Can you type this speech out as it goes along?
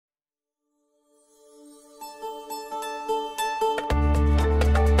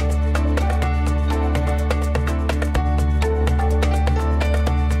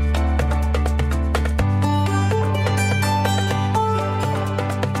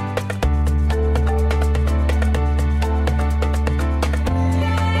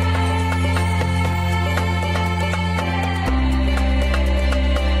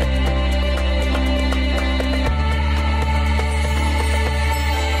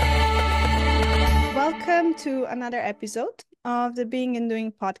welcome to another episode of the Being and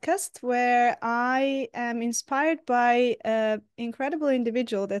Doing podcast, where I am inspired by an incredible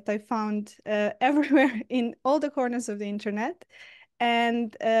individual that I found everywhere in all the corners of the internet,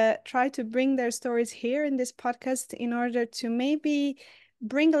 and try to bring their stories here in this podcast in order to maybe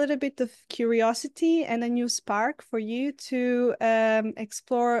bring a little bit of curiosity and a new spark for you to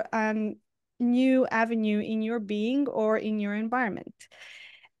explore a new avenue in your being or in your environment.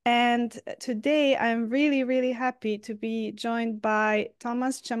 And today I'm really, really happy to be joined by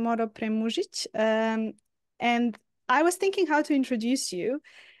Tomas Chamorro-Premuzic. And I was thinking how to introduce you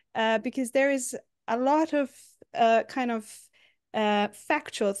because there is a lot of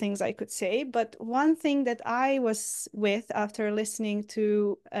factual things I could say. But one thing that I was with after listening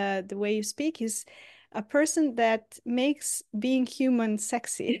to the way you speak is a person that makes being human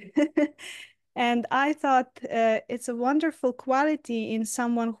sexy. And I thought it's a wonderful quality in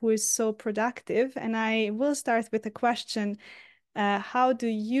someone who is so productive. And I will start with a question. How do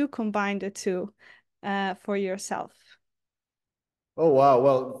you combine the two for yourself? Oh, wow.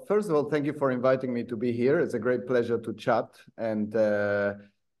 Well, first of all, thank you for inviting me to be here. It's a great pleasure to chat. And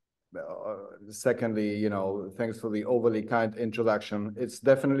secondly, thanks for the overly kind introduction. It's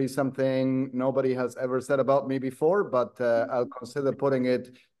definitely something nobody has ever said about me before, but I'll consider putting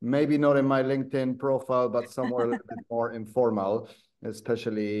it maybe not in my LinkedIn profile, but somewhere a little bit more informal,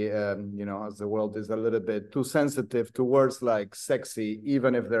 especially, as the world is a little bit too sensitive to words like sexy,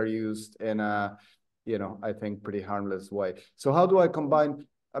 even if they're used in a, I think pretty harmless way. So how do I combine?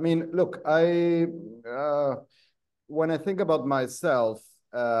 I mean, look, when I think about myself,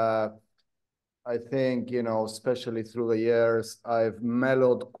 I think, especially through the years, I've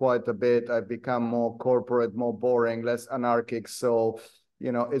mellowed quite a bit. I've become more corporate, more boring, less anarchic. So,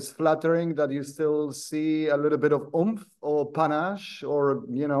 it's flattering that you still see a little bit of oomph or panache or,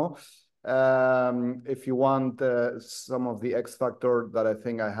 if you want some of the X factor that I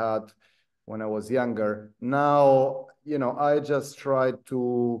think I had when I was younger. Now, I just try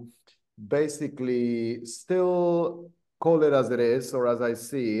to basically still call it as it is or as I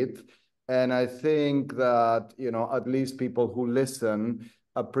see it. And I think that, at least people who listen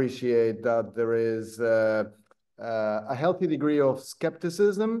appreciate that there is a healthy degree of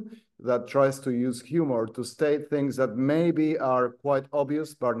skepticism that tries to use humor to state things that maybe are quite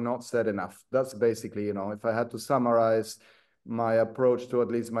obvious but not said enough. That's basically, if I had to summarize my approach to at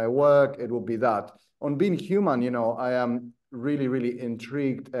least my work, it would be that. On being human, I am really, really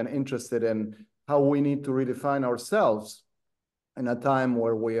intrigued and interested in how we need to redefine ourselves in a time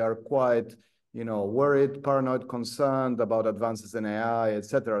where we are quite, worried, paranoid, concerned about advances in AI,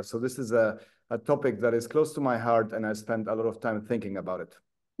 etc. So this is a topic that is close to my heart, and I spent a lot of time thinking about it.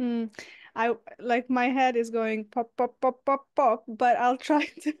 I like my head is going pop, pop, pop, pop, pop, but I'll try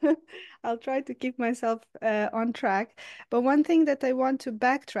to I'll try to keep myself on track. But one thing that I want to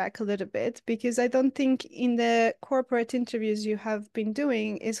backtrack a little bit, because I don't think in the corporate interviews you have been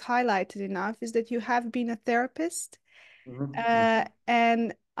doing is highlighted enough, is that you have been a therapist.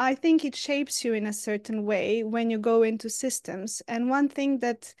 And I think it shapes you in a certain way when you go into systems. And one thing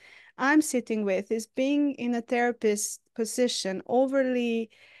that I'm sitting with is being in a therapist position overly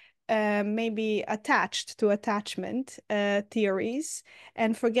maybe attached to attachment theories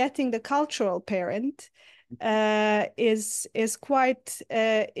and forgetting the cultural parent is quite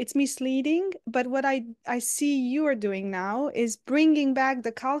it's misleading. But what I see you are doing now is bringing back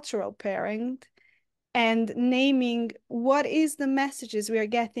the cultural parent and naming what is the messages we are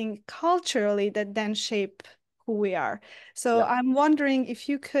getting culturally that then shape who we are. So Yeah. I'm wondering if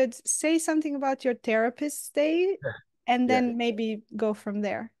you could say something about your therapist's day and Yeah. then maybe go from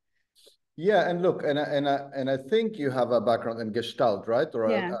there. Yeah, and look, and I think you have a background in Gestalt, right? Or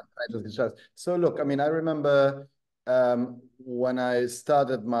a Yeah. kind of Gestalt. So look, I mean, I remember when I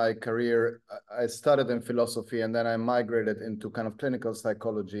started my career, I started in philosophy, and then I migrated into kind of clinical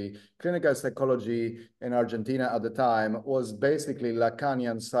psychology. Clinical psychology in Argentina at the time was basically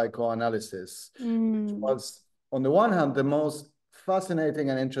Lacanian psychoanalysis, which Mm. was, on the one hand, the most fascinating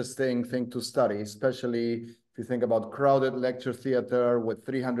and interesting thing to study, especially if you think about crowded lecture theater with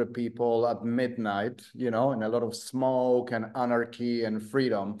 300 people at midnight, and a lot of smoke and anarchy and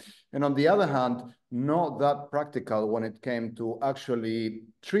freedom. And on the other hand, not that practical when it came to actually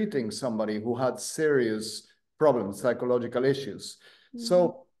treating somebody who had serious problems, psychological issues. Mm.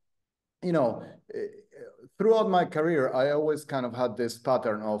 So, you know, throughout my career, I always kind of had this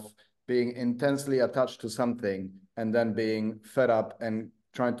pattern of being intensely attached to something and then being fed up and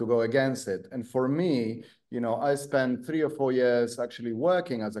trying to go against it. And for me, I spent 3 or 4 years actually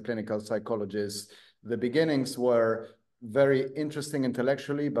working as a clinical psychologist. The beginnings were very interesting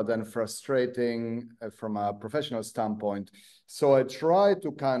intellectually, but then frustrating from a professional standpoint. So I try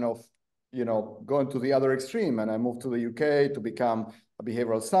to kind of, go into the other extreme, and I moved to the UK to become a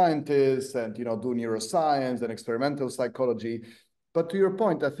behavioral scientist and, do neuroscience and experimental psychology. But to your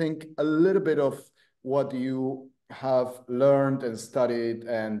point, I think a little bit of what you have learned and studied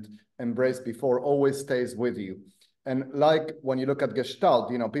and embraced before always stays with you. And like when you look at Gestalt,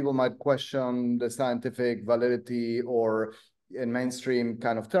 people might question the scientific validity or in mainstream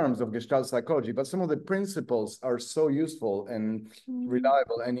kind of terms of Gestalt psychology, but some of the principles are so useful and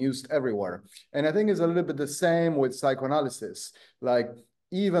reliable and used everywhere. And I think it's a little bit the same with psychoanalysis. Like,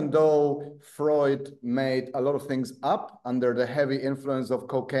 even though Freud made a lot of things up under the heavy influence of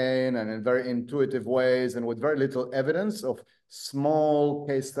cocaine and in very intuitive ways and with very little evidence of small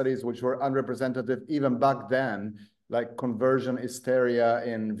case studies which were unrepresentative even back then, like conversion hysteria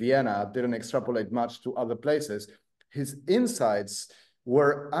in Vienna, didn't extrapolate much to other places. His insights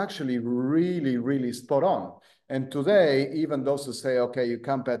were actually really, really spot on. And today, even those who say, okay, you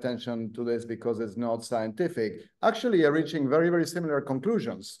can't pay attention to this because it's not scientific, actually are reaching very, very similar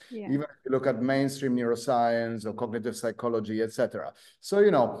conclusions. Yeah. Even if you look at mainstream neuroscience or cognitive psychology, etc. So,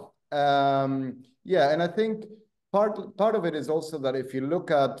 yeah, and I think part of it is also that if you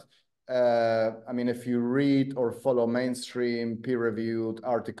look at if you read or follow mainstream peer-reviewed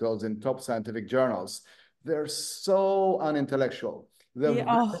articles in top scientific journals, they're so unintellectual. They're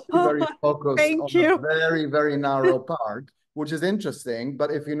Yeah. very, very focused on Thank a you. very, very narrow part, which is interesting.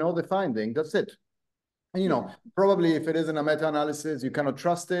 But if you know the finding, that's it. And, probably if it isn't a meta-analysis, you cannot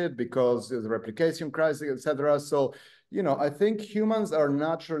trust it because there's a replication crisis, etc. So, I think humans are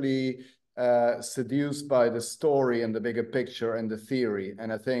naturally seduced by the story and the bigger picture and the theory.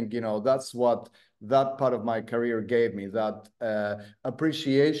 And I think, that's what that part of my career gave me, that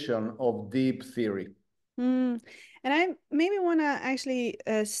appreciation of deep theory. And I maybe want to actually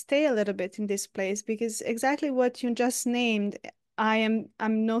stay a little bit in this place because exactly what you just named, I'm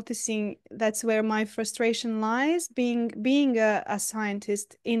noticing that's where my frustration lies, being a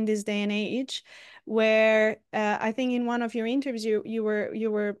scientist in this day and age, where I think in one of your interviews you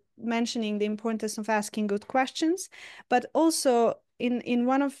were mentioning the importance of asking good questions, but also in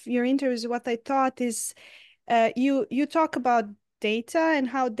one of your interviews, what I thought is you talk about data and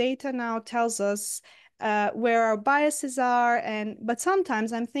how data now tells us where our biases are, but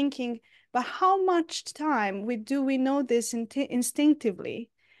sometimes I'm thinking, but how much time do we know this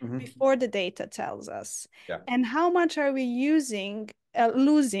instinctively before the data tells us? Yeah. And how much are we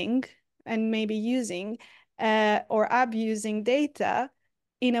losing, and maybe using or abusing data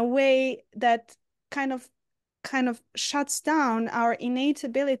in a way that kind of shuts down our innate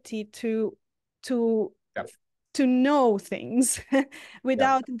ability to Yeah. to know things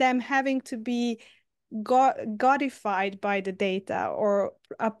without Yeah. them having to be godified by the data or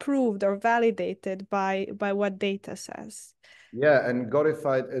approved or validated by what data says. Yeah, and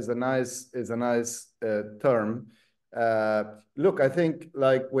godified is a nice term. Look, I think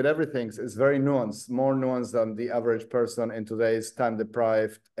like with everything, it's very nuanced, more nuanced than the average person in today's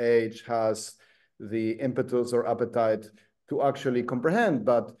time-deprived age has the impetus or appetite to actually comprehend.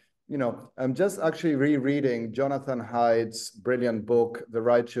 But I'm just actually rereading Jonathan Haidt's brilliant book, The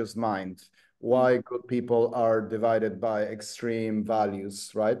Righteous Mind, Why Good People Are Divided by Extreme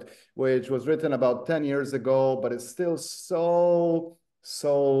Values, right? Which was written about 10 years ago, but it's still so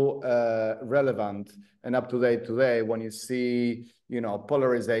relevant and up to date today when you see,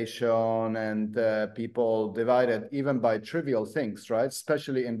 polarization and people divided even by trivial things, right?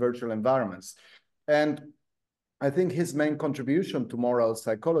 Especially in virtual environments. And I think his main contribution to moral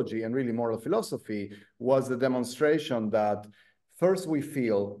psychology and really moral philosophy was the demonstration that first we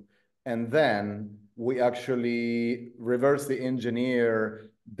feel, and then we actually reverse the engineer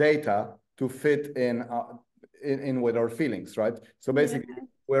data to fit in with our feelings, right? So basically,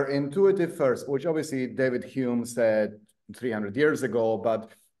 we're intuitive first, which obviously David Hume said 300 years ago, but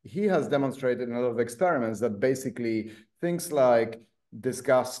he has demonstrated in a lot of experiments that basically things like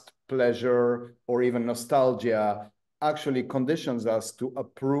disgust, pleasure, or even nostalgia actually conditions us to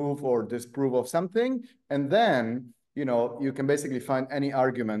approve or disapprove of something. And then, you can basically find any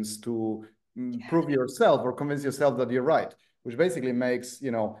arguments to prove yourself or convince yourself that you're right, which basically makes,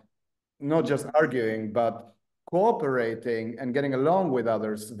 not just arguing, but cooperating and getting along with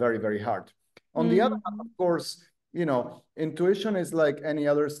others very, very hard. On the other hand, of course, intuition is like any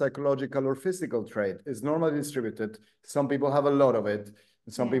other psychological or physical trait. It's normally distributed. Some people have a lot of it.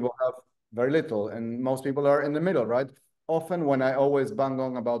 Some people have very little, and most people are in the middle, right? Often when I always bang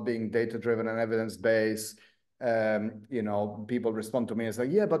on about being data-driven and evidence-based, people respond to me and say,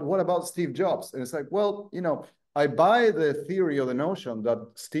 yeah, but what about Steve Jobs? And it's like, well, I buy the theory or the notion that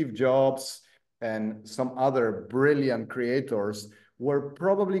Steve Jobs and some other brilliant creators were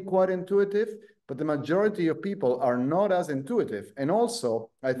probably quite intuitive, but the majority of people are not as intuitive. And also,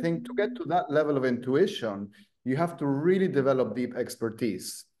 I think to get to that level of intuition, you have to really develop deep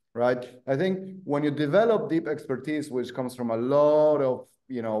expertise, right? I think when you develop deep expertise, which comes from a lot of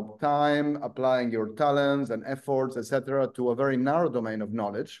time applying your talents and efforts, etc., to a very narrow domain of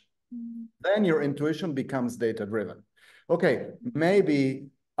knowledge, then your intuition becomes data driven. Okay, maybe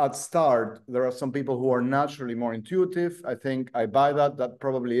at start there are some people who are naturally more intuitive. I think I buy that. That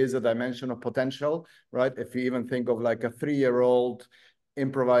probably is a dimension of potential, right? If you even think of like a 3-year-old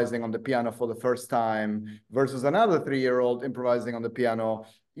improvising on the piano for the first time versus another 3-year-old improvising on the piano,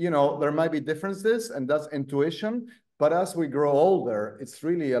 there might be differences, and that's intuition. But as we grow older, it's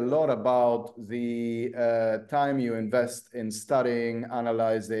really a lot about the time you invest in studying,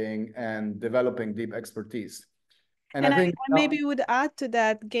 analyzing, and developing deep expertise. And I And think I maybe would add to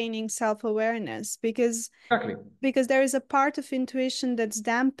that gaining self-awareness, exactly. because there is a part of intuition that's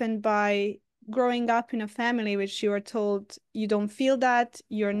dampened by growing up in a family which you are told you don't feel that,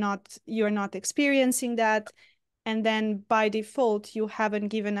 you're not experiencing that, and then by default you haven't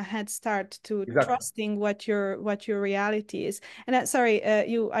given a head start to Exactly. trusting what your reality is. And sorry,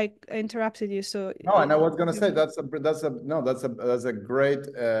 I interrupted you, so No, and I was going to say that's a great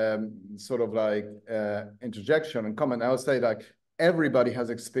sort of like interjection and comment. I would say like everybody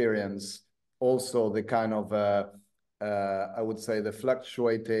has experienced also the kind of I would say the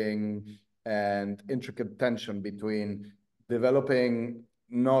fluctuating and intricate tension between developing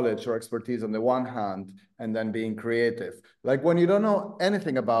knowledge or expertise on the one hand and then being creative. Like when you don't know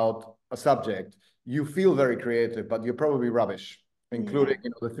anything about a subject, you feel very creative, but you're probably rubbish, including yeah.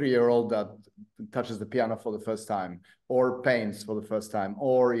 the 3-year-old that touches the piano for the first time or paints for the first time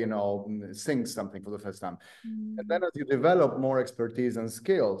or sings something for the first time. And then as you develop more expertise and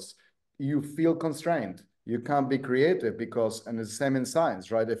skills, you feel constrained. You can't be creative because, and it's the same in science,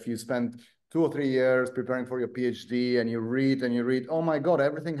 right? If you spend 2 or 3 years preparing for your PhD and you read, oh my God,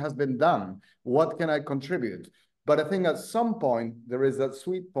 everything has been done. What can I contribute? But I think at some point, there is that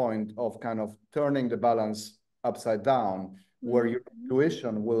sweet point of kind of turning the balance upside down where your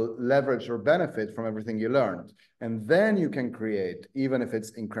intuition will leverage or benefit from everything you learned. And then you can create, even if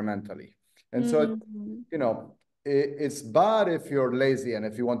it's incrementally. And so, it's bad if you're lazy and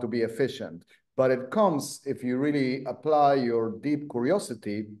if you want to be efficient, but it comes if you really apply your deep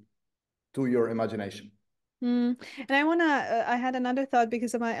curiosity to your imagination. And I had another thought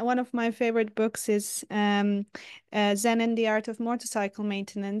because one of my favorite books is Zen and the Art of Motorcycle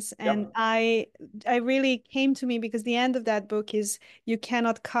Maintenance. And Yep. I really came to me because the end of that book is you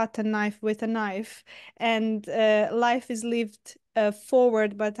cannot cut a knife with a knife. And life is lived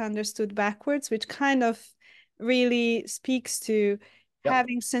forward but understood backwards, which kind of really speaks to Yep.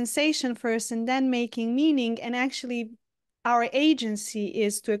 having sensation first and then making meaning. And actually, our agency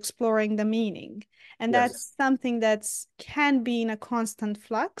is to exploring the meaning. And Yes. that's something that can be in a constant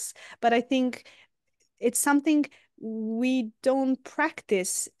flux, but I think it's something we don't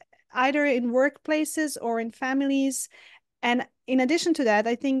practice either in workplaces or in families. And in addition to that,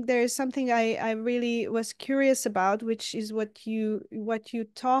 I think there is something I really was curious about, which is what you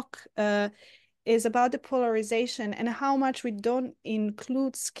talk is about the polarization and how much we don't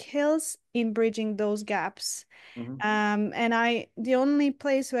include skills in bridging those gaps. And the only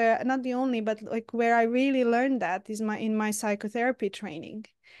place where, not the only, but like where I really learned that is in my psychotherapy training,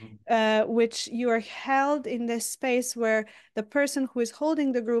 which you are held in this space where the person who is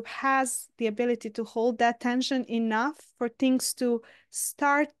holding the group has the ability to hold that tension enough for things to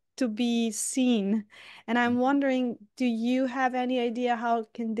start to be seen. And I'm wondering, do you have any idea how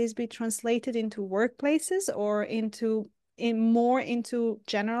can this be translated into workplaces or into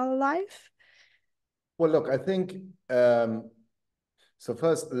general life? Well, look, I think so.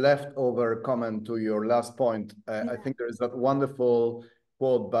 First, leftover comment to your last point. I think there is that wonderful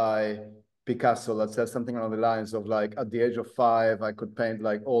quote by Picasso that says something along the lines of like, at the age of 5, I could paint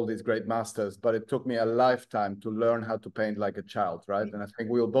like all these great masters, but it took me a lifetime to learn how to paint like a child, right? And I think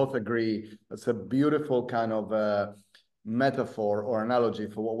we'll both agree that's a beautiful kind of metaphor or analogy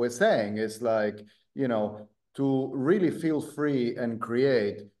for what we're saying. Is like, to really feel free and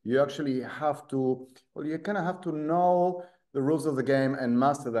create, you actually have to, well, you kind of have to know the rules of the game and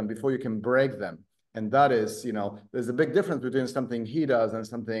master them before you can break them. And that is, there's a big difference between something he does and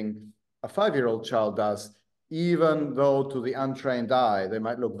something a 5-year-old child does, even though to the untrained eye, they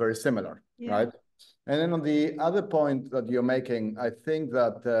might look very similar, Yeah. right? And then on the other point that you're making, I think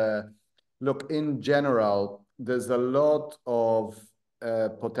that, look, in general, there's a lot of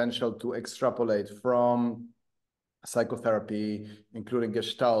potential to extrapolate from psychotherapy, including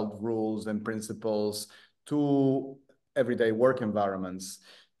Gestalt rules and principles, to everyday work environments,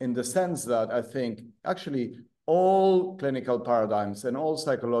 in the sense that I think actually all clinical paradigms and all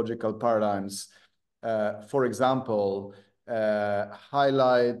psychological paradigms, for example,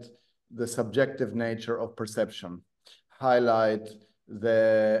 highlight the subjective nature of perception, highlight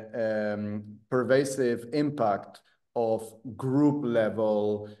the pervasive impact of group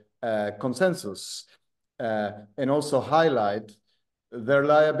level consensus, and also highlight their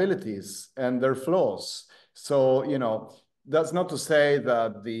liabilities and their flaws. So, that's not to say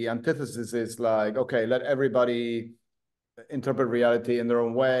that the antithesis is like, okay, let everybody interpret reality in their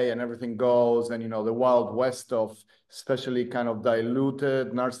own way and everything goes, and the wild west of especially kind of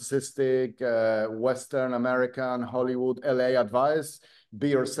diluted narcissistic Western American Hollywood LA advice, be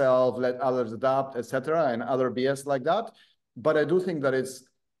yourself, let others adapt, etc., and other BS like that. But I do think that it's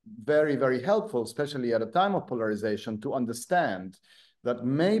very, very helpful, especially at a time of polarization, to understand that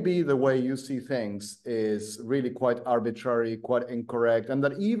maybe the way you see things is really quite arbitrary, quite incorrect, and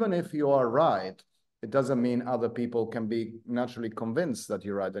that even if you are right, it doesn't mean other people can be naturally convinced that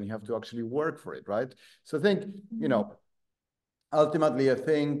you're right, and you have to actually work for it, right? So I think, ultimately, I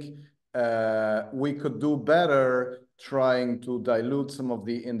think we could do better trying to dilute some of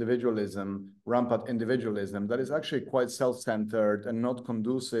the individualism, rampant individualism, that is actually quite self-centered and not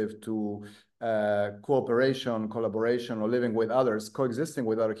conducive to cooperation, collaboration, or living with others, coexisting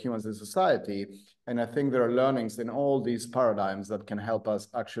with other humans in society. And I think there are learnings in all these paradigms that can help us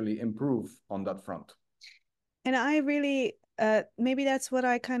actually improve on that front. And I really, maybe that's what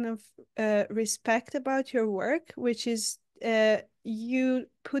I kind of respect about your work, which is you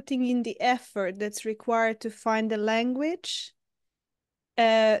putting in the effort that's required to find the language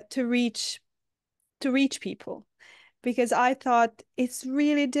to reach people. Because I thought it's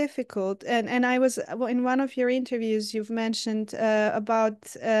really difficult. And I was, in one of your interviews, you've mentioned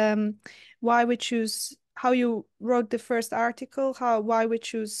about why we choose, how you wrote the first article, why we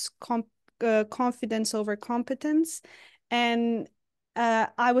choose confidence over competence. And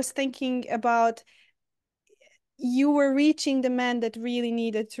I was thinking about, you were reaching the man that really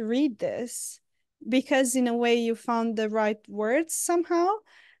needed to read this, because in a way you found the right words somehow.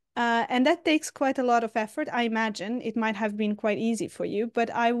 And that takes quite a lot of effort. I imagine it might have been quite easy for you, but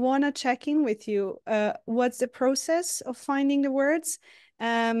I want to check in with you. What's the process of finding the words?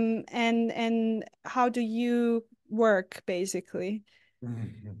 And how do you work, basically?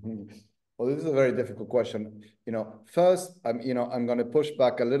 Well, this is a very difficult question. First, I'm going to push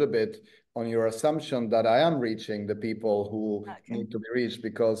back a little bit on your assumption that I am reaching the people who Okay. need to be reached,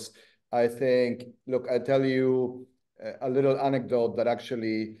 because I think, look, I tell you a little anecdote that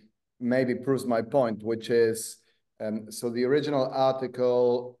actually maybe proves my point, which is, so the original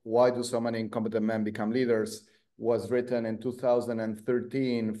article, "Why Do So Many Incompetent Men Become Leaders?" was written in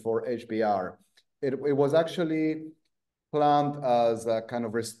 2013 for HBR. It was actually planned as a kind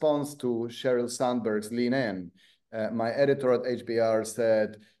of response to Sheryl Sandberg's Lean In. My editor at HBR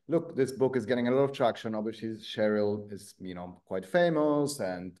said, look, this book is getting a lot of traction. Obviously, Sheryl is, quite famous.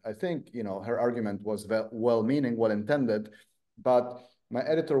 And I think, her argument was well-meaning, well-intended. But my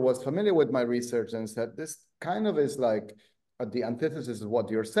editor was familiar with my research and said, this kind of is like at the antithesis of what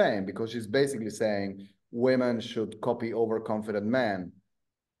you're saying, because she's basically saying women should copy overconfident men,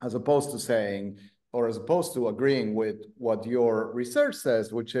 as opposed to saying, or as opposed to agreeing with what your research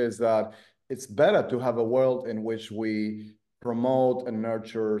says, which is that it's better to have a world in which we promote and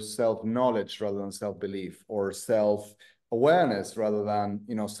nurture self-knowledge rather than self-belief, or self-awareness rather than,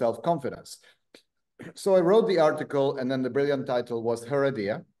 self-confidence. So I wrote the article, and then the brilliant title was her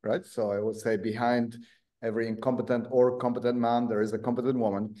idea, right? So I would say, behind every incompetent or competent man, there is a competent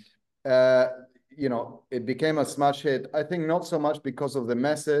woman. It became a smash hit. I think not so much because of the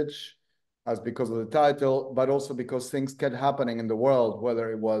message as because of the title, but also because things kept happening in the world,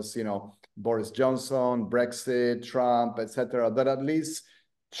 whether it was, Boris Johnson, Brexit, Trump, etc., that at least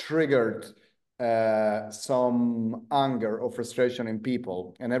triggered some anger or frustration in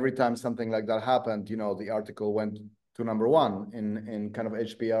people. And every time something like that happened, the article went to number one in kind of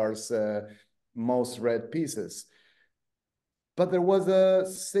HBR's most read pieces. But there was a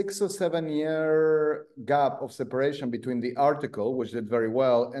 6 or 7 year gap of separation between the article, which did very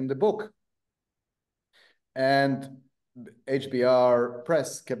well, and the book. And HBR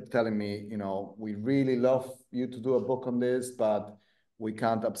press kept telling me, we really love you to do a book on this, but we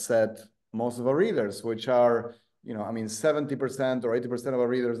can't upset most of our readers, which are, 70% or 80% of our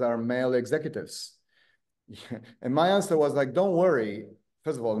readers are male executives. And my answer was like, don't worry.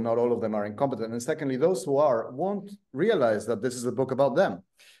 First of all, not all of them are incompetent. And secondly, those who are won't realize that this is a book about them.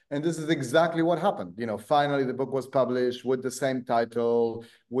 And this is exactly what happened. Finally, the book was published with the same title.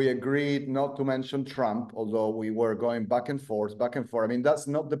 We agreed not to mention Trump, although we were going back and forth, back and forth. I mean, that's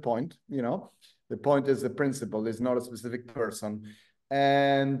not the point. The point is the principle, is not a specific person.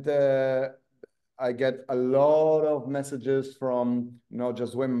 And I get a lot of messages from not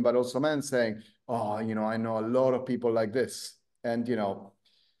just women, but also men saying, oh, I know a lot of people like this. And,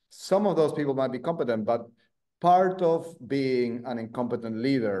 some of those people might be competent, but part of being an incompetent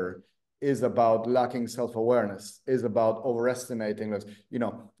leader is about lacking self-awareness, is about overestimating this.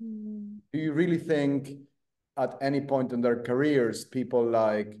 Do you really think at any point in their careers, people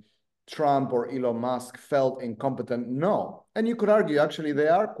like Trump or Elon Musk felt incompetent? No. And you could argue, actually, they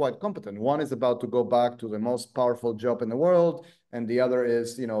are quite competent. One is about to go back to the most powerful job in the world, and the other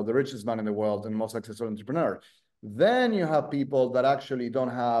is, the richest man in the world and most successful entrepreneur. Then you have people that actually don't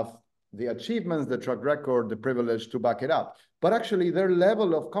have the achievements, the track record, the privilege to back it up. But actually, their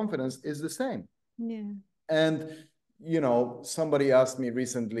level of confidence is the same. Yeah. And somebody asked me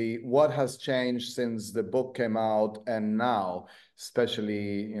recently, what has changed since the book came out and now,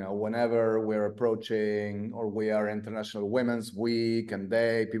 especially, whenever we're approaching or we are International Women's Week and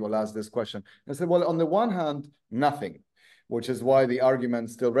Day, people ask this question. I said, well, on the one hand, nothing, which is why the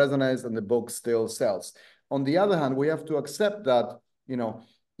argument still resonates and the book still sells. On the other hand, we have to accept that,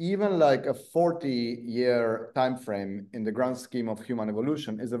 even like a 40-year time frame in the grand scheme of human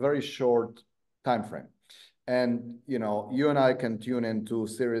evolution is a very short time frame. And, you and I can tune into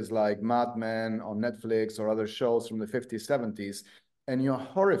series like Mad Men on Netflix or other shows from the 50s, 70s, and you're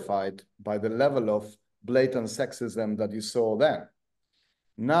horrified by the level of blatant sexism that you saw then.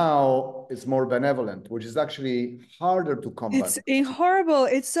 Now it's more benevolent, which is actually harder to combat. It's horrible.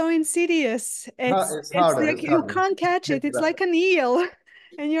 It's so insidious. It's It's harder. like It's you harder. can't catch it. It's like an eel.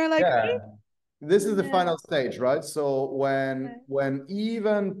 And you're like, Yeah. This is the yeah. final stage, right? So when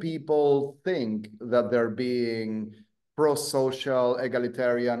even people think that they're being pro-social,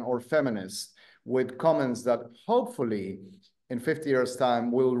 egalitarian, or feminist, with comments that hopefully in 50 years'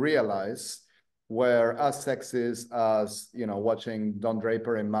 time we'll realize were as sexist as watching Don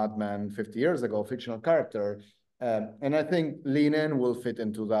Draper in Mad Men 50 years ago, fictional character. And I think Lean In will fit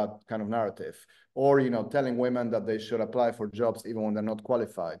into that kind of narrative. Or telling women that they should apply for jobs even when they're not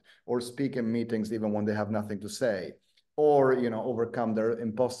qualified, or speak in meetings even when they have nothing to say, or overcome their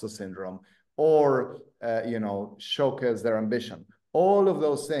imposter syndrome, or showcase their ambition. All of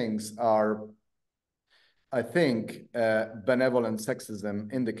those things are, I think, benevolent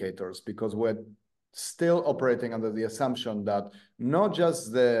sexism indicators, because we're still operating under the assumption that not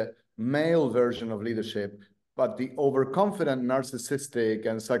just the male version of leadership, but the overconfident, narcissistic,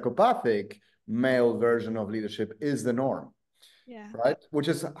 and psychopathic male version of leadership is the norm. Yeah. Right? Which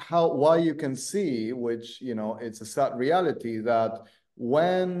is why you can see, which, it's a sad reality, that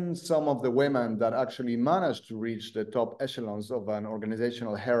when some of the women that actually managed to reach the top echelons of an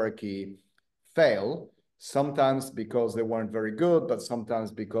organizational hierarchy fail, sometimes because they weren't very good, but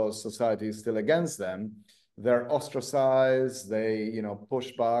sometimes because society is still against them, they're ostracized, they,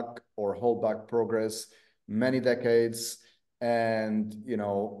 push back or hold back progress many decades. And,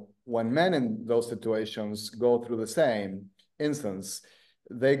 when men in those situations go through the same instance,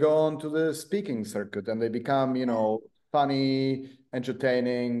 they go on to the speaking circuit and they become, funny,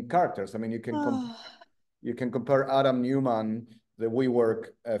 entertaining characters. I mean, you can compare Adam Newman, the WeWork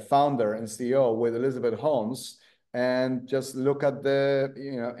founder and CEO, with Elizabeth Holmes, and just look at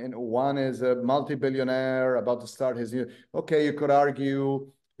and one is a multi-billionaire about to start his new. Okay, you could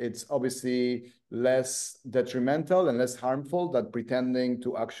argue it's obviously less detrimental and less harmful than pretending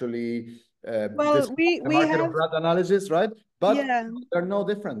to actually Well, the we market of have, rat analysis, right? But yeah. they're no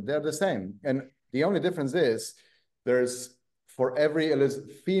different. They're the same. And the only difference is there's, for every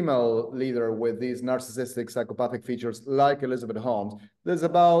female leader with these narcissistic, psychopathic features like Elizabeth Holmes, there's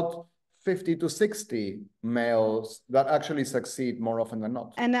about 50 to 60 males that actually succeed more often than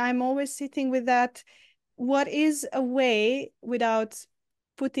not. And I'm always sitting with that. What is a way, without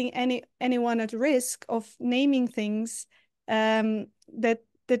putting anyone at risk, of naming things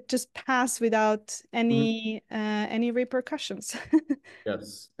that just pass without any repercussions?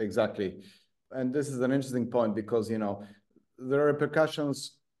 Yes, exactly. And this is an interesting point because, there are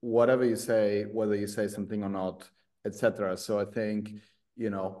repercussions, whatever you say, whether you say something or not, etc. So I think,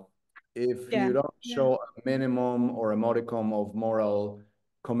 if Yeah. you don't Yeah. show a minimum or a modicum of moral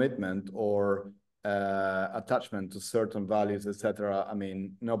commitment or attachment to certain values, etc., I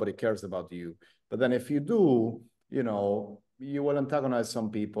mean, nobody cares about you. But then if you do, you will antagonize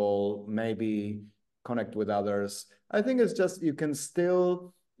some people, maybe connect with others. I think it's just you can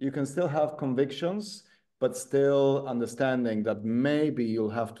still have convictions but still understanding that maybe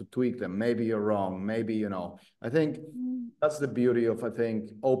you'll have to tweak them. Maybe you're wrong. Maybe, you know, I think that's the beauty of, I think,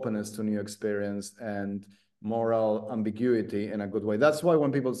 openness to new experience and moral ambiguity in a good way. That's why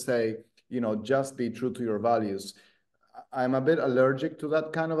when people say, you know, just be true to your values, I'm a bit allergic to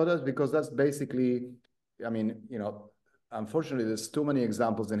that kind of advice, because that's basically, I mean, you know, unfortunately, there's too many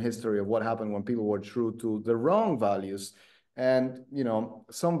examples in history of what happened when people were true to the wrong values. And, you know,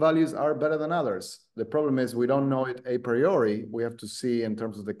 some values are better than others. The problem is we don't know it a priori. We have to see in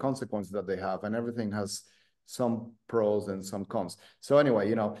terms of the consequences that they have, and everything has some pros and some cons. So anyway,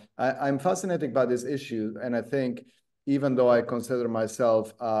 you know, I'm fascinated by this issue. And I think even though I consider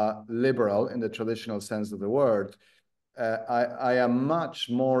myself liberal in the traditional sense of the word, I am much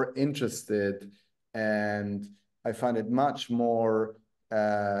more interested, and I find it much more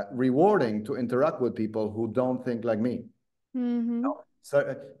rewarding to interact with people who don't think like me. Mm-hmm.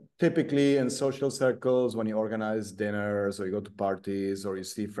 So typically in social circles, when you organize dinners or you go to parties or you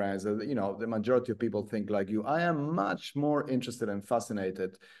see friends, you know, the majority of people think like you. I am much more interested and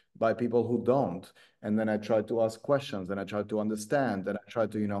fascinated by people who don't. And then I try to ask questions, and I try to understand, and I try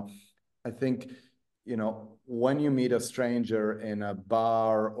to, you know, I think, you know, when you meet a stranger in a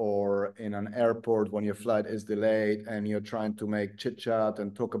bar or in an airport when your flight is delayed and you're trying to make chit chat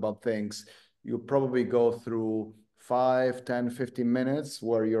and talk about things, you probably go through 5, 10, 15 minutes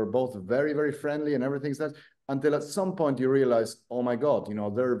where you're both very, very friendly and everything's nice, until at some point you realize, oh my God, you know,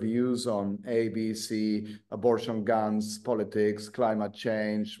 their views on A, B, C, abortion, guns, politics, climate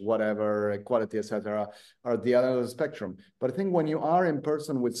change, whatever, equality, etc., are at the other end of the spectrum. But I think when you are in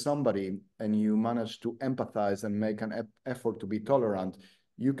person with somebody and you manage to empathize and make an effort to be tolerant,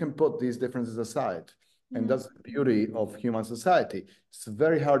 you can put these differences aside. And that's the beauty of human society. It's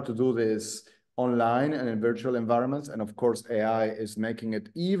very hard to do this online and in virtual environments. And of course, AI is making it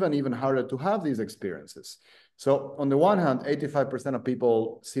even harder to have these experiences. So on the one hand, 85% of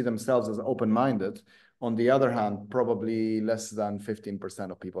people see themselves as open-minded. On the other hand, probably less than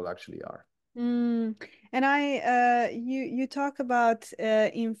 15% of people actually are. Mm. And you talk about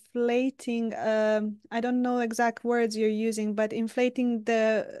inflating. I don't know exact words you're using, but inflating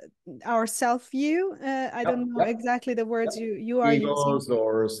our self view. I Yep, don't know yep, exactly the yep. words you are using. Egos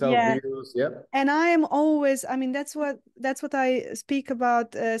or Yeah. self-views, yep. And I am always, I mean, that's what I speak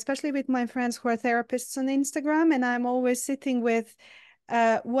about, especially with my friends who are therapists on Instagram. And I'm always sitting with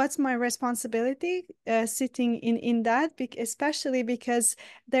what's my responsibility sitting in that, especially because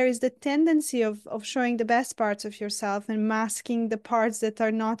there is the tendency of showing the best parts of yourself and masking the parts that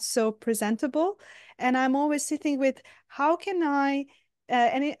are not so presentable. And I'm always sitting with how can I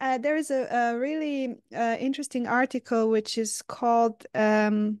there is a really interesting article which is called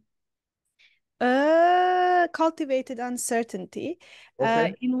cultivated uncertainty,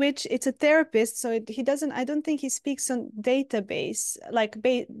 Okay. in which it's a therapist. So he doesn't, I don't think he speaks on database, like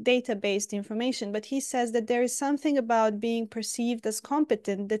data-based information, but he says that there is something about being perceived as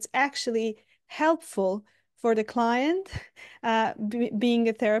competent that's actually helpful for the client, being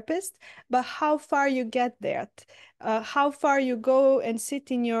a therapist, but how far you get there, how far you go and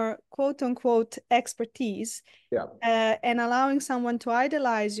sit in your quote unquote expertise Yeah. and allowing someone to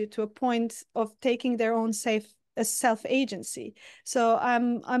idolize you to a point of taking their own self agency. So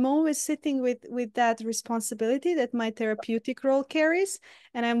I'm always sitting with that responsibility that my therapeutic role carries,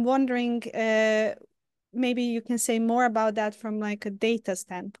 and I'm wondering maybe you can say more about that from like a data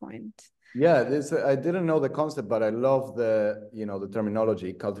standpoint. Yeah, this I didn't know the concept, but I love the, you know, the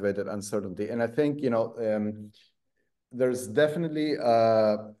terminology, cultivated uncertainty. And I think, you know, there's definitely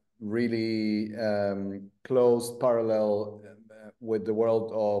a really close parallel with the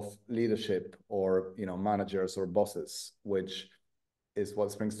world of leadership, or, you know, managers or bosses, which is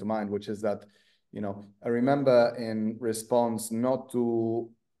what springs to mind, which is that, you know, I remember in response not to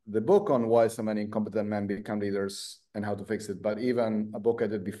the book on why so many incompetent men become leaders and how to fix it, but even a book I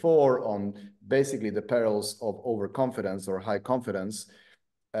did before on basically the perils of overconfidence or high confidence.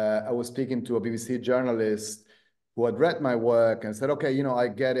 I was speaking to a BBC journalist who had read my work and said, okay, you know, I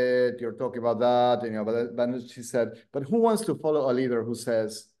get it. You're talking about that, you know, but she said, but who wants to follow a leader who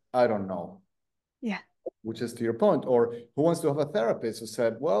says, I don't know? Yeah. Which is to your point. Or who wants to have a therapist who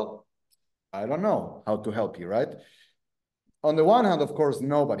said, well, I don't know how to help you, right? On the one hand, of course,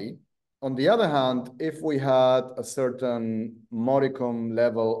 nobody. On the other hand, if we had a certain modicum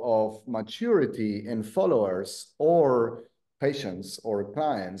level of maturity in followers or patients or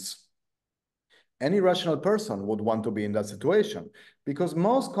clients, any rational person would want to be in that situation, because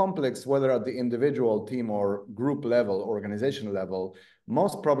most complex, whether at the individual, team, or group level, organization level,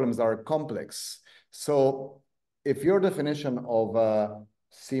 most problems are complex. So if your definition of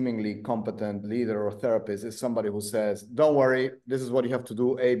seemingly competent leader or therapist is somebody who says, don't worry, this is what you have to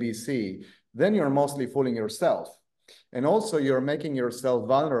do, A, B, C, then you're mostly fooling yourself. And also you're making yourself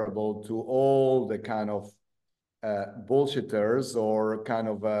vulnerable to all the kind of bullshitters or kind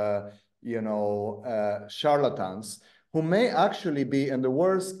of, charlatans who may actually be in the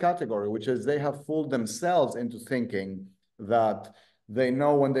worst category, which is they have fooled themselves into thinking that they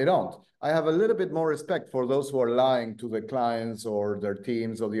know when they don't. I have a little bit more respect for those who are lying to the clients or their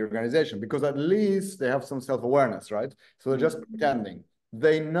teams or the organization, because at least they have some self-awareness, right? So they're just pretending.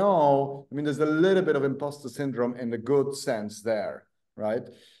 They know, I mean, there's a little bit of imposter syndrome in the good sense there, right?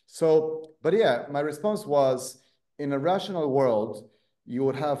 So, but yeah, my response was, in a rational world, you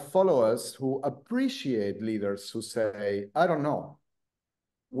would have followers who appreciate leaders who say, I don't know,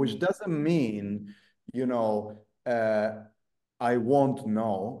 which doesn't mean, you know, I won't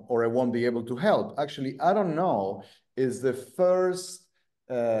know or I won't be able to help. Actually, I don't know is the first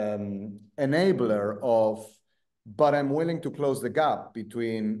enabler of, but I'm willing to close the gap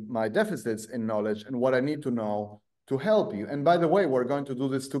between my deficits in knowledge and what I need to know to help you. And by the way, we're going to do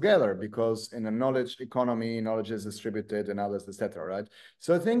this together because in a knowledge economy, knowledge is distributed and others, etc. Right?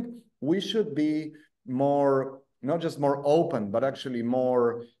 So I think we should be more, not just more open, but actually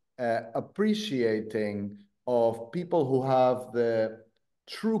more appreciating of people who have the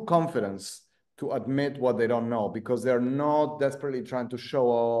true confidence to admit what they don't know, because they're not desperately trying to show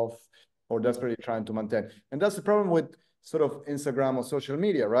off or desperately trying to maintain. And that's the problem with sort of Instagram or social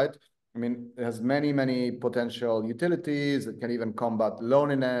media, right? I mean, it has many, many potential utilities. It can even combat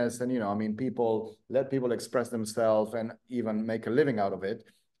loneliness. And, I mean, let people express themselves and even make a living out of it.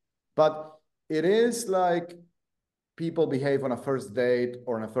 But it is like people behave on a first date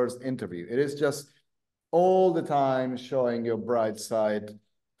or on a first interview. It is just all the time showing your bright side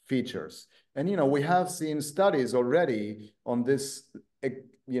features. And, we have seen studies already on this,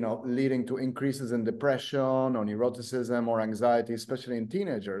 leading to increases in depression or neuroticism or anxiety, especially in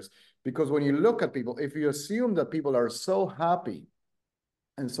teenagers. Because when you look at people, if you assume that people are so happy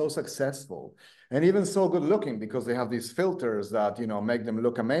and so successful and even so good looking because they have these filters that make them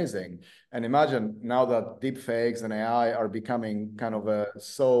look amazing, and imagine now that deep fakes and AI are becoming kind of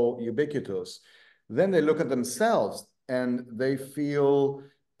so ubiquitous, then they look at themselves and they feel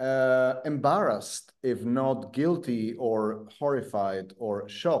embarrassed, if not guilty or horrified or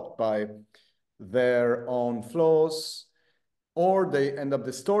shocked by their own flaws, or they end up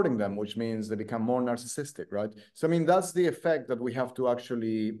distorting them, which means they become more narcissistic, right? So, I mean, that's the effect that we have to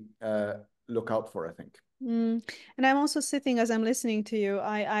actually look out for, I think. And I'm also sitting as I'm listening to you.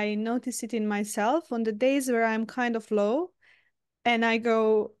 I notice it in myself on the days where I'm kind of low and I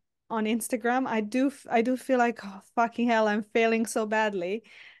go on Instagram. I do feel like, oh, fucking hell, I'm failing so badly.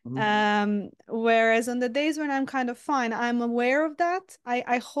 Whereas on the days when I'm kind of fine, I'm aware of that.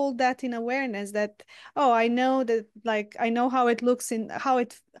 I hold that in awareness that, oh, I know that, like, I know how it looks in how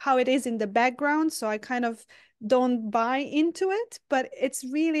it is in the background, so I kind of don't buy into it. But it's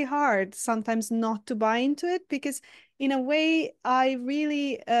really hard sometimes not to buy into it, because in a way I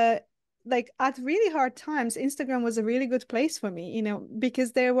really like, at really hard times, Instagram was a really good place for me,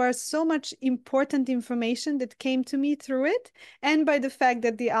 because there was so much important information that came to me through it. And by the fact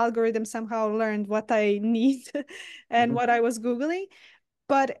that the algorithm somehow learned what I need and what I was Googling.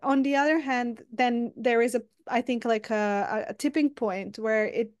 But on the other hand, then there is I think, like a tipping point where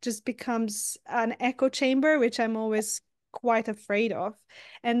it just becomes an echo chamber, which I'm always quite afraid of.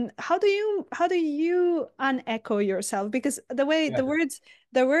 And how do you unecho yourself? Because the way Yeah.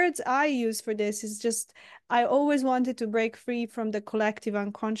 the words I use for this is just, I always wanted to break free from the collective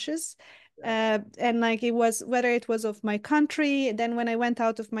unconscious. And like, it was, whether it was of my country, then when I went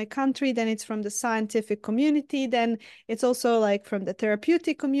out of my country, then it's from the scientific community, then it's also like from the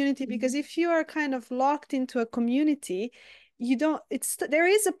therapeutic community. Because if you are kind of locked into a community, you don't it's there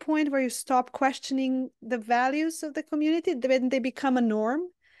is a point where you stop questioning the values of the community when they become a norm.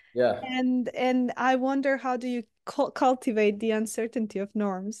 Yeah. And I wonder, how do you cultivate the uncertainty of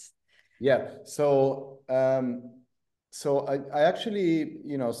norms? Yeah. So I actually,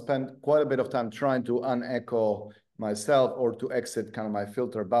 spent quite a bit of time trying to unecho myself or to exit kind of my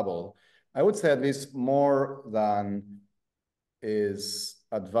filter bubble. I would say at least more than is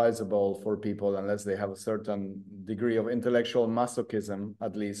advisable for people unless they have a certain degree of intellectual masochism,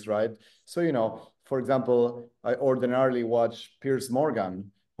 at least, right? So, for example, I ordinarily watch Piers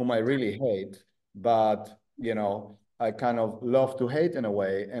Morgan, whom I really hate, but, I kind of love to hate in a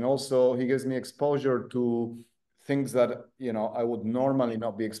way. And also he gives me exposure to things that, I would normally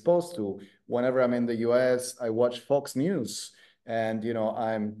not be exposed to. Whenever I'm in the US, I watch Fox News and,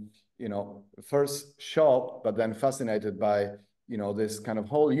 I'm, first shocked, but then fascinated by this kind of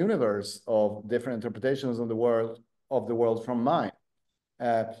whole universe of different interpretations of the world from mine.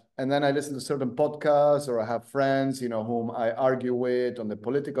 And then I listen to certain podcasts, or I have friends, whom I argue with on the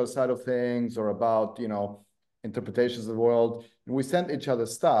political side of things, or about, interpretations of the world. And we send each other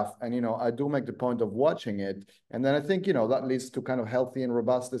stuff, and, I do make the point of watching it. And then I think, that leads to kind of healthy and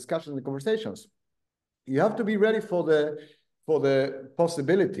robust discussions and conversations. You have to be ready for the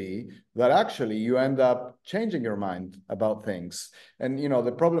possibility that actually you end up changing your mind about things. And,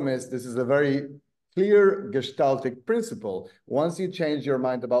 the problem is, this is a very clear gestaltic principle. Once you change your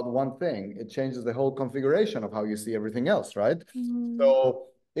mind about one thing, it changes the whole configuration of how you see everything else, right? So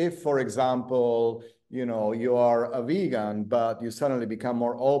if, for example, you are a vegan, but you suddenly become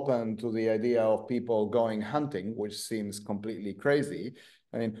more open to the idea of people going hunting, which seems completely crazy.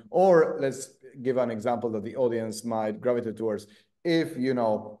 I mean, or let's give an example that the audience might gravitate towards. If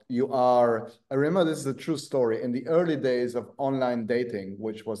you are, I remember, this is a true story, in the early days of online dating,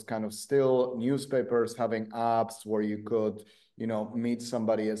 which was kind of still newspapers having apps where you could meet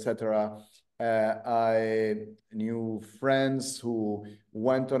somebody, etc. I knew friends who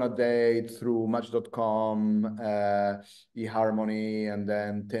went on a date through Match.com, eHarmony, and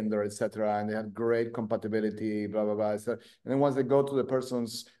then Tinder, etc. And they had great compatibility, blah, blah, blah. So, and then once they go to the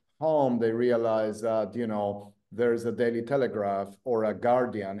person's home, they realize that, there's a Daily Telegraph or a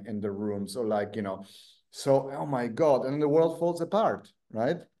Guardian in the room. So so, oh my God, and the world falls apart,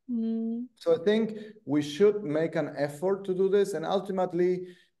 right? So I think we should make an effort to do this. And ultimately,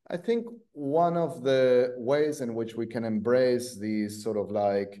 I think one of the ways in which we can embrace these sort of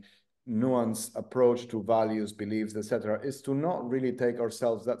like nuanced approach to values, beliefs, etc., is to not really take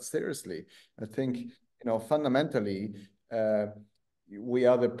ourselves that seriously. I think, fundamentally, we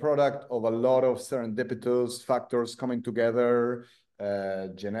are the product of a lot of serendipitous factors coming together,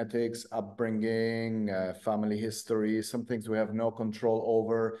 genetics, upbringing, family history, some things we have no control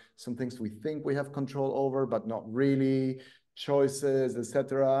over, some things we think we have control over, but not really, choices,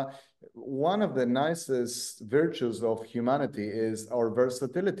 etc. One of the nicest virtues of humanity is our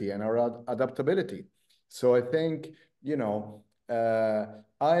versatility and our adaptability. So I think,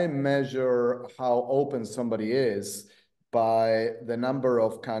 I measure how open somebody is by the number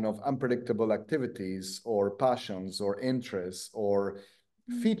of kind of unpredictable activities or passions or interests or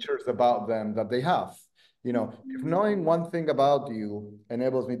features about them that they have. If knowing one thing about you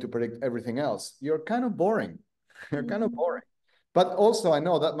enables me to predict everything else, you're kind of boring. You're kind of boring. But also, I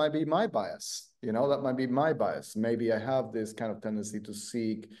know that might be my bias. That might be my bias. Maybe I have this kind of tendency to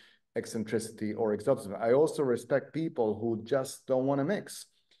seek eccentricity or exoticism. I also respect people who just don't want to mix.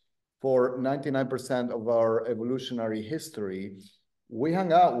 For 99% of our evolutionary history, we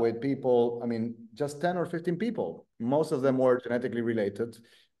hung out with people, I mean, just 10 or 15 people. Most of them were genetically related.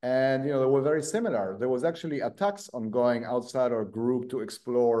 And, they were very similar. There was actually a tax on going outside our group to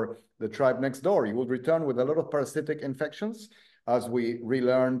explore the tribe next door. You would return with a lot of parasitic infections, as we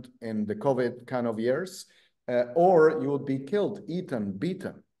relearned in the COVID kind of years, or you would be killed, eaten,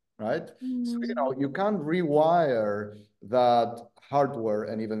 beaten, right? So, you can't rewire that hardware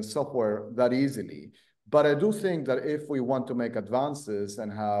and even software that easily. But I do think that if we want to make advances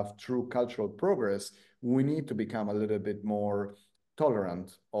and have true cultural progress, we need to become a little bit more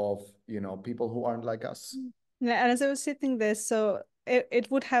tolerant of, people who aren't like us. Yeah, and as I was sitting there, so it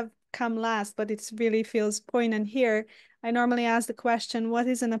would have come last, but it really feels poignant here. I normally ask the question, what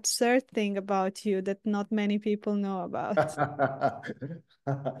is an absurd thing about you that not many people know about?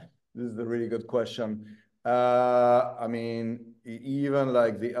 This is a really good question. I mean, even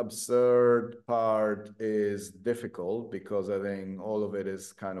like the absurd part is difficult because I think all of it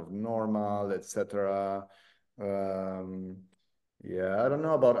is kind of normal, etc. Um, yeah, I don't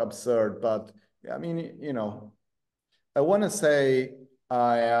know about absurd, but yeah, I mean, I want to say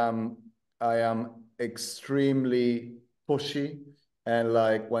I am I am extremely pushy, and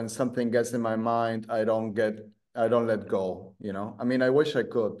like when something gets in my mind, I don't let go, I mean, I wish I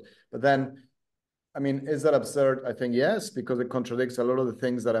could, but then I mean, is that absurd? I think yes, because it contradicts a lot of the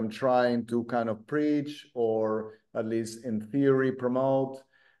things that I'm trying to kind of preach, or at least in theory promote.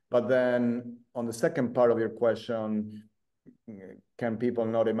 But then on the second part of your question, can people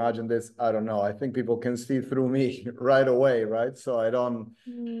not imagine this? I don't know. I think people can see through me right away, right? So I don't,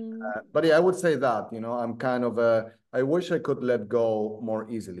 but yeah, I would say that, I'm kind of I wish I could let go more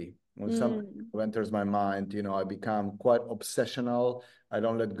easily. When something enters my mind, I become quite obsessional. I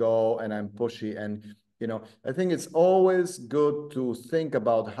don't let go and I'm pushy. And, I think it's always good to think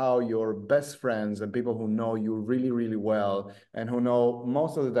about how your best friends and people who know you really, really well and who know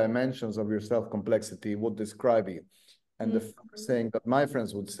most of the dimensions of your self-complexity would describe you. And the first thing that my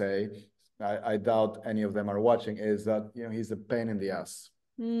friends would say, I doubt any of them are watching, is that, he's a pain in the ass.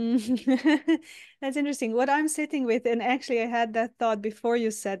 That's interesting. What I'm sitting with, and actually I had that thought before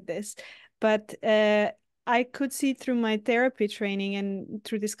you said this, but I could see through my therapy training and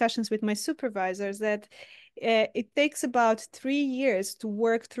through discussions with my supervisors that it takes about 3 years to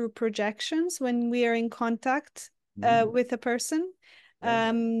work through projections when we are in contact with a person.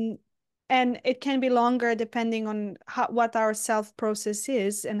 Yeah. And it can be longer depending on what our self process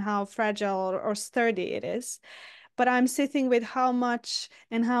is and how fragile or sturdy it is. But I'm sitting with how much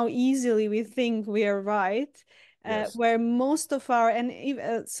and how easily we think we are right. Yes. Where most of our,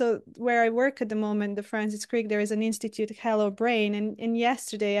 and so where I work at the moment, the Francis Crick, there is an institute, Hello Brain, and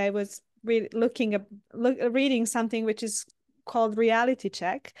yesterday I was reading something which is called Reality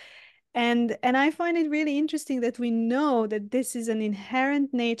Check, and I find it really interesting that we know that this is an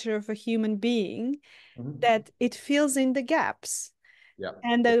inherent nature of a human being, Mhm. that it fills in the gaps. Yeah.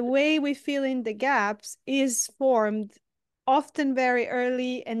 And the way we fill in the gaps is formed often very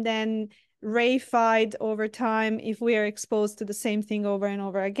early and then reified over time if we are exposed to the same thing over and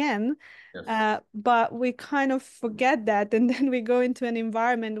over again. Yes. But we kind of forget that, and then we go into an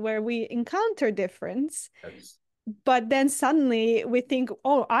environment where we encounter difference, Yes. but then suddenly we think,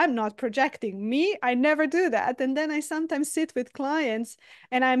 oh, I'm not projecting me, I never do that. And then I sometimes sit with clients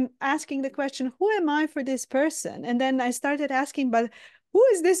and I'm asking the question, who am I for this person? And then I started asking, but who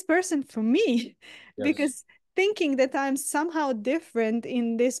is this person for me? Yes. Because thinking that I'm somehow different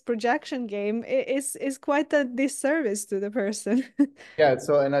in this projection game is quite a disservice to the person. Yeah.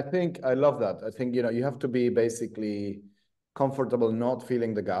 So, and I think I love that. I think, you have to be basically comfortable not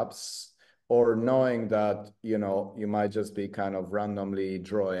feeling the gaps, or knowing that, you might just be kind of randomly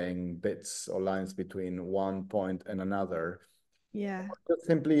drawing bits or lines between one point and another. Yeah. Just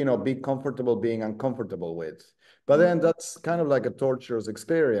simply, be comfortable being uncomfortable with. But then Mm. that's kind of like a torturous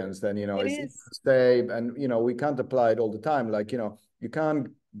experience. Then, It it's easy is. to say, and, we can't apply it all the time. Like, you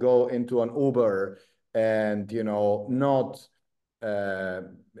can't go into an Uber and, not uh,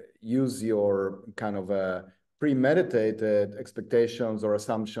 use your kind of premeditated expectations or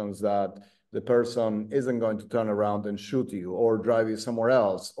assumptions that the person isn't going to turn around and shoot you or drive you somewhere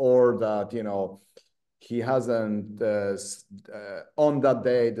else, or that, he hasn't on that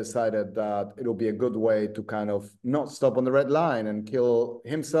day decided that it'll be a good way to kind of not stop on the red line and kill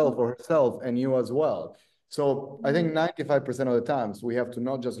himself or herself and you as well. So I think 95% of the times we have to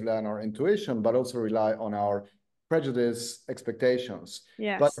not just rely on our intuition, but also rely on our prejudice expectations. But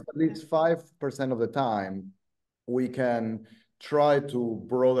Yes. at least 5% of the time, we can try to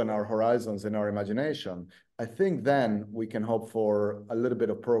broaden our horizons in our imagination. I think then we can hope for a little bit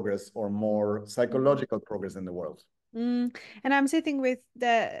of progress or more psychological progress in the world. And I'm sitting with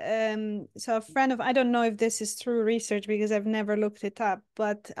so a friend of, I don't know if this is true research because I've never looked it up,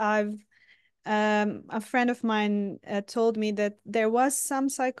 but a friend of mine told me that there was some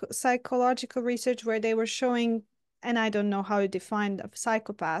psychological research where they were showing, and I don't know how to define a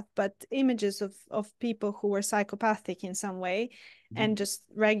psychopath, but images of people who were psychopathic in some way, and just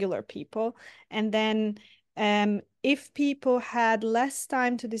regular people. And then if people had less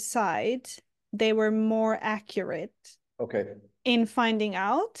time to decide, they were more accurate Okay. in finding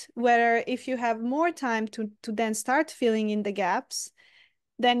out. Where if you have more time to then start filling in the gaps,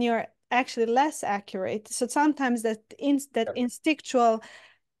 then you're actually less accurate. So sometimes that Yeah. instinctual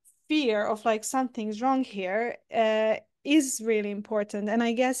fear of like something's wrong here is really important. And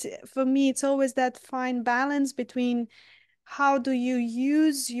I guess for me, it's always that fine balance between how do you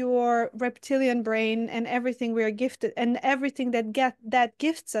use your reptilian brain and everything we are gifted and everything that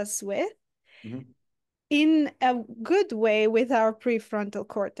gifts us with Mhm. in a good way with our prefrontal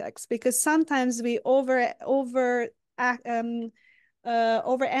cortex, because sometimes we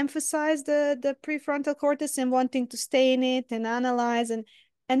overemphasize the prefrontal cortex and wanting to stay in it and analyze, and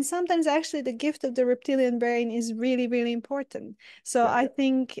sometimes actually the gift of the reptilian brain is really really important. So Yeah. I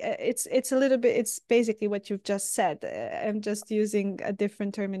think it's a little bit, it's basically what you've just said. I'm just using a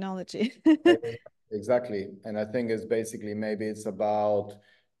different terminology. Exactly. And I think it's basically maybe it's about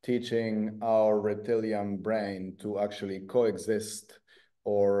teaching our reptilian brain to actually coexist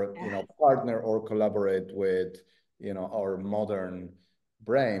or, Yeah. partner or collaborate with, our modern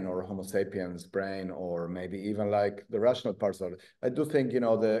brain or Homo sapiens brain, or maybe even like the rational parts of it. I do think,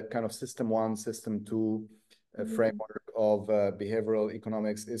 the kind of system one, system two Mm. framework of behavioral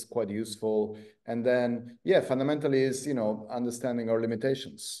economics is quite useful. And then, yeah, fundamentally is, understanding our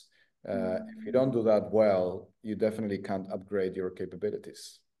limitations. If you Mm. don't do that well, you definitely can't upgrade your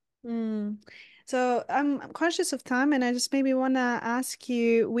capabilities. Mm. So I'm conscious of time, and I just maybe want to ask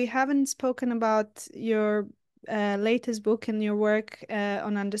you, we haven't spoken about your latest book and your work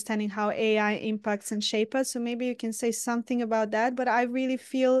on understanding how AI impacts and shape us. So maybe you can say something about that. But I really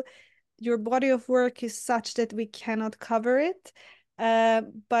feel your body of work is such that we cannot cover it.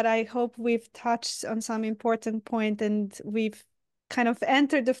 But I hope we've touched on some important point, and we've kind of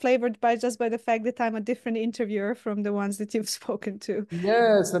entered the flavor by the fact that I'm a different interviewer from the ones that you've spoken to.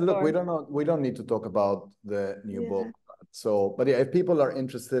 Yes, and look, Or we don't need to talk about the new yeah. book. So, but yeah, if people are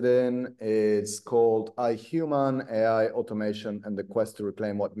interested in, it's called I Human, AI, Automation, and the Quest to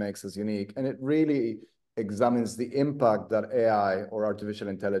Reclaim What Makes Us Unique. And it really examines the impact that AI or artificial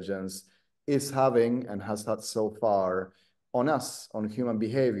intelligence is having and has had so far on us, on human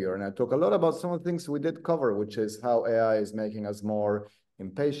behavior. And I talk a lot about some of the things we did cover, which is how AI is making us more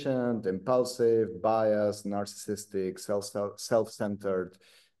impatient, impulsive, biased, narcissistic, self-centered.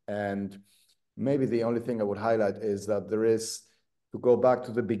 And maybe the only thing I would highlight is that there is, to go back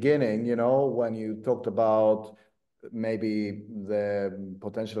to the beginning, you know, when you talked about maybe the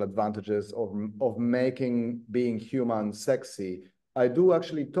potential advantages of making being human sexy, I do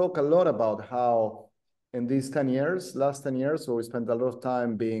actually talk a lot about how in these 10 years, last 10 years, where we spent a lot of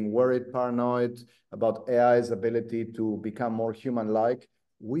time being worried, paranoid about AI's ability to become more human-like,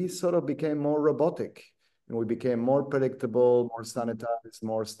 we sort of became more robotic and we became more predictable, more sanitized,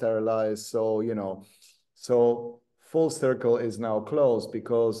 more sterilized. So, you know, so full circle is now closed,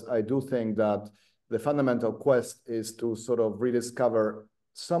 because I do think that the fundamental quest is to sort of rediscover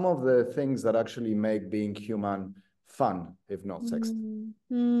some of the things that actually make being human fun, if not sexy.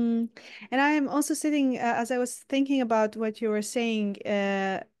 Mm. And I am also sitting, as I was thinking about what you were saying,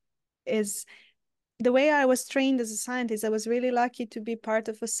 is the way I was trained as a scientist. I was really lucky to be part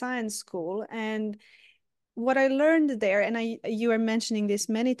of a science school, and what I learned there, and you were mentioning this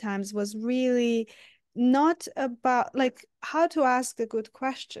many times, was really not about like how to ask the good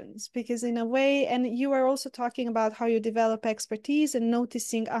questions, because in a way, and you were also talking about how you develop expertise and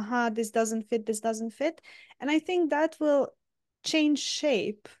noticing, aha, this doesn't fit, this doesn't fit. And I think that will change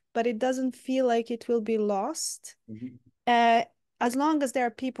shape, but it doesn't feel like it will be lost. Mhm. uh, as long as there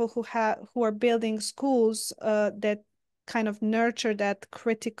are people who are building schools that kind of nurture that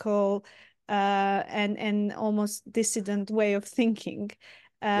critical and almost dissident way of thinking.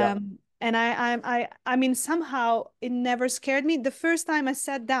 Yeah. And I mean, somehow it never scared me. The first time I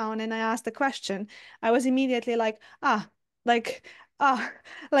sat down and I asked a question, I was immediately like, like ah,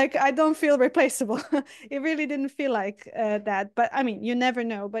 like I don't feel replaceable. It really didn't feel like that. But I mean, you never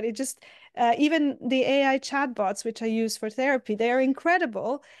know. But it just even the AI chatbots, which I use for therapy, they are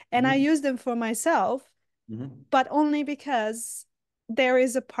incredible. And I Mhm. use them for myself, Mhm. but only because there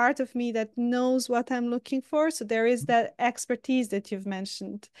is a part of me that knows what I'm looking for. So there is that expertise that you've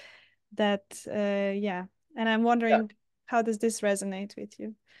mentioned that, yeah. And I'm Yeah. wondering, how does this resonate with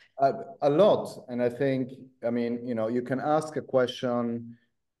you? A lot. And I think, I mean, you know, you can ask a question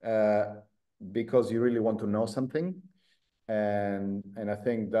uh, because you really want to know something. And I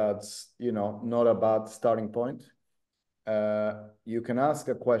think that's, you know, not a bad starting point. You can ask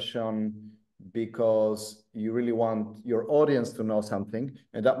a question because you really want your audience to know something,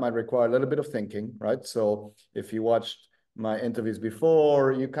 and that might require a little bit of thinking, right? So if you watched my interviews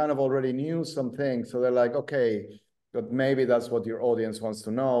before, you kind of already knew some things. So they're like, okay, but maybe that's what your audience wants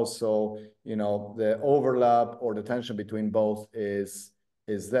to know. So, you know, the overlap or the tension between both is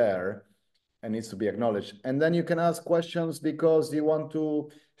there and needs to be acknowledged. And then you can ask questions because you want to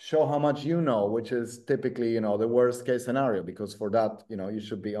show how much you know, which is typically, you know, the worst case scenario, because for that, you know, you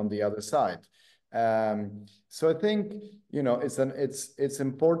should be on the other side. So I think, you know, it's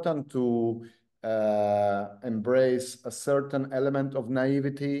important to embrace a certain element of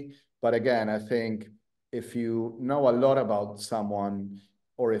naivety. But again, I think if you know a lot about someone,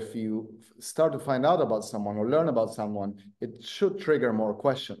 or if you start to find out about someone or learn about someone, it should trigger more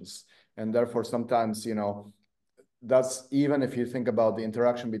questions. And therefore, sometimes, you know, that's even if you think about the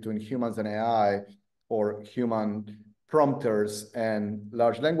interaction between humans and AI, or human prompters and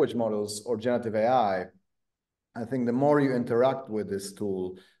large language models or generative AI, I think the more you interact with this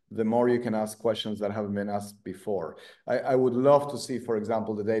tool, the more you can ask questions that haven't been asked before. I would love to see, for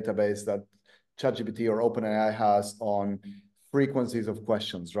example, the database that ChatGPT or OpenAI has on frequencies of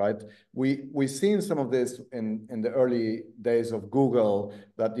questions, right? We've seen some of this in the early days of Google,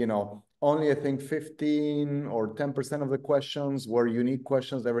 that, you know, only I think 15 or 10% of the questions were unique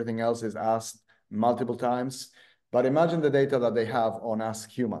questions. Everything else is asked multiple times. But imagine the data that they have on us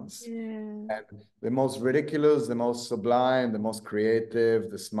humans. Yeah. And the most ridiculous, the most sublime, the most creative,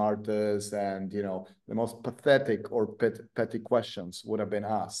 the smartest, and, you know, the most pathetic or petty questions would have been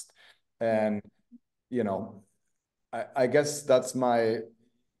asked. And, you know, I guess that's my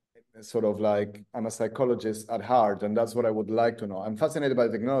sort of like I'm a psychologist at heart, and that's what I would like to know. I'm fascinated by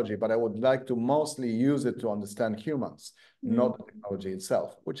technology, but I would like to mostly use it to understand humans, Mm. not the technology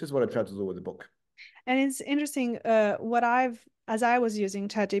itself, which is what I try to do with the book. And it's interesting, as I was using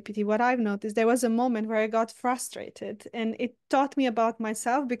ChatGPT, what I've noticed, there was a moment where I got frustrated and it taught me about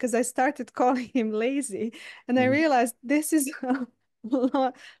myself because I started calling him lazy. And I realized this is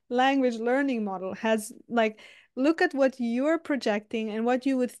a language learning model has like, look at what you're projecting and what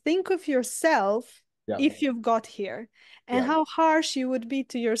you would think of yourself Yeah, if you've got here, and yeah, how harsh you would be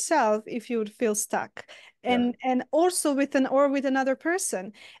to yourself if you would feel stuck. yeah, And also with another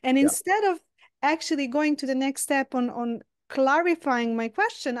person. And yeah. instead of actually going to the next step on clarifying my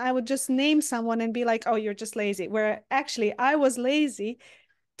question, I would just name someone and be like, oh, you're just lazy. Where actually I was lazy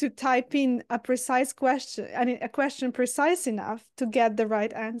to type in a precise question, I mean, a question precise enough to get the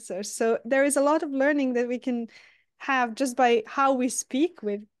right answer. So there is a lot of learning that we can have just by how we speak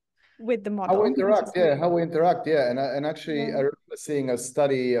with the How we model, which interact, is yeah, how we interact, yeah. And actually, yeah. I remember seeing a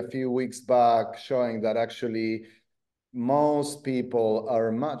study a few weeks back showing that actually most people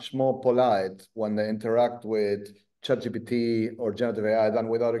are much more polite when they interact with ChatGPT or generative AI than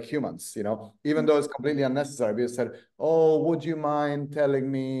with other humans, even though it's completely unnecessary. We said, oh, would you mind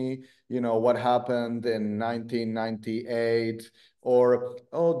telling me, what happened in 1998? Or,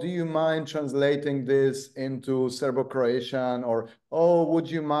 oh, do you mind translating this into Serbo-Croatian? Or, oh, would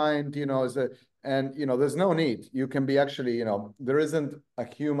you mind, and there's no need. You can be actually, there isn't a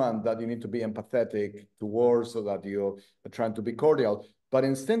human that you need to be empathetic towards so that you are trying to be cordial. But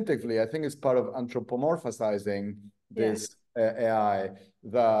instinctively, I think it's part of anthropomorphizing Yeah. this AI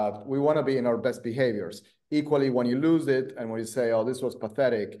that we want to be in our best behaviors. Equally, when you lose it and when you say, oh, this was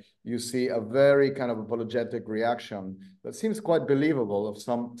pathetic, you see a very kind of apologetic reaction that seems quite believable of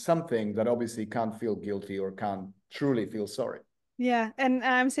something that obviously can't feel guilty or can't truly feel sorry. Yeah, and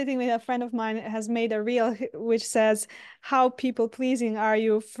I'm sitting with a friend of mine has made a reel which says, "How people pleasing are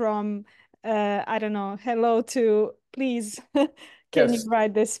you from, I don't know, hello to please, can you Yes,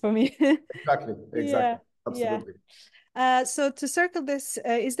 write this for me?" exactly, Yeah, exactly, yeah. absolutely. So to circle this,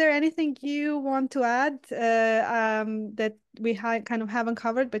 is there anything you want to add that we kind of haven't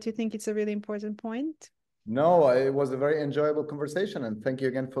covered, but you think it's a really important point? No, it was a very enjoyable conversation, and thank you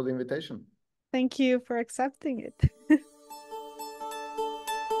again for the invitation. Thank you for accepting it.